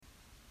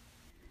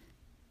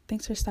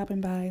Thanks for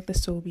stopping by the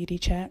Soul Beauty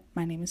Chat.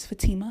 My name is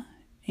Fatima,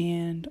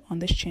 and on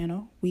this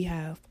channel, we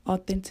have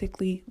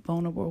authentically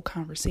vulnerable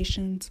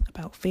conversations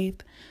about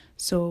faith,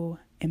 soul,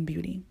 and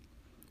beauty.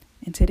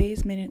 In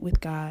today's Minute with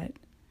God,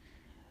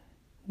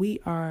 we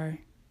are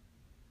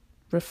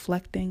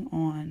reflecting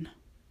on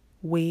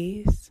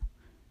ways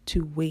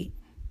to wait.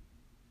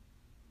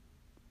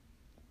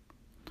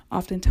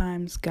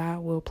 Oftentimes, God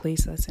will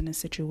place us in a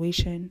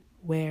situation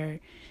where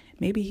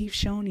maybe He's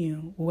shown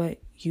you what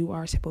you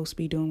are supposed to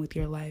be doing with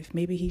your life.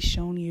 Maybe He's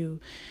shown you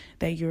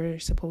that you're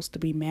supposed to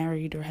be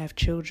married or have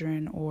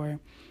children or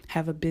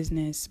have a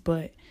business,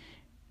 but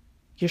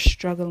you're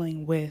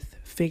struggling with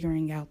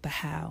figuring out the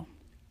how.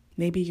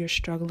 Maybe you're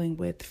struggling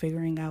with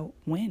figuring out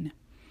when.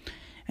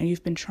 And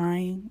you've been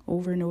trying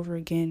over and over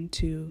again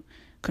to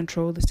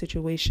control the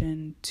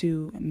situation,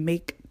 to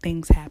make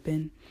things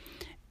happen,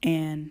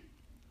 and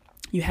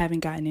you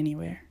haven't gotten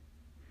anywhere.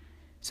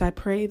 So I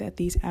pray that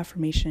these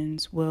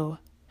affirmations will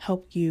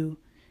help you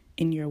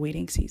in your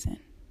waiting season.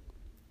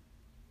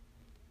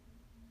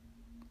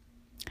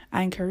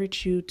 I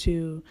encourage you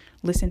to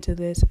listen to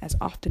this as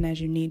often as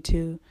you need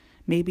to,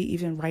 maybe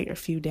even write a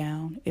few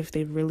down if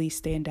they really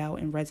stand out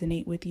and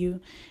resonate with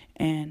you,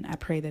 and I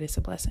pray that it's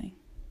a blessing.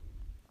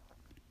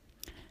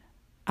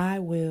 I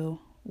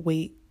will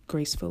wait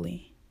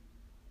gracefully.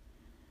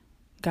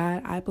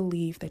 God, I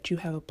believe that you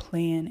have a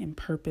plan and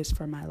purpose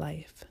for my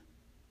life.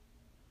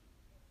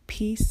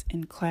 Peace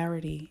and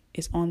clarity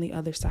is on the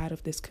other side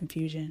of this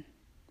confusion.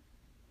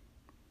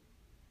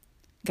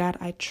 God,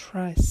 I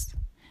trust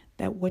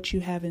that what you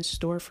have in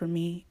store for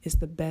me is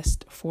the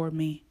best for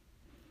me.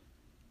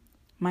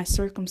 My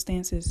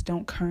circumstances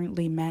don't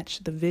currently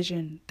match the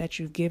vision that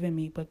you've given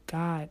me, but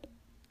God,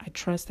 I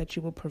trust that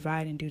you will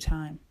provide in due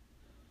time.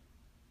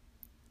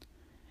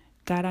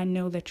 God, I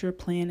know that your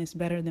plan is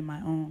better than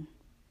my own.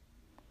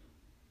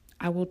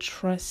 I will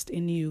trust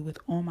in you with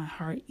all my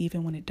heart,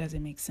 even when it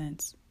doesn't make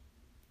sense.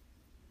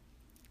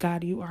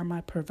 God, you are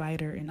my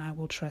provider, and I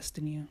will trust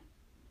in you.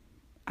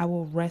 I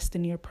will rest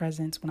in your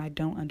presence when I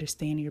don't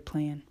understand your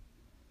plan.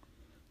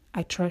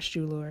 I trust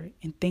you, Lord,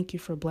 and thank you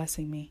for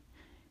blessing me.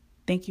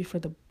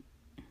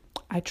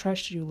 I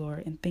trust you,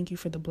 Lord, and thank you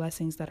for the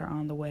blessings that are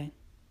on the way.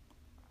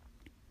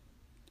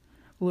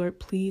 Lord,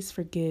 please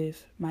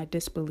forgive my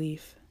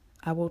disbelief.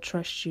 I will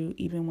trust you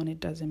even when it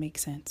doesn't make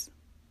sense.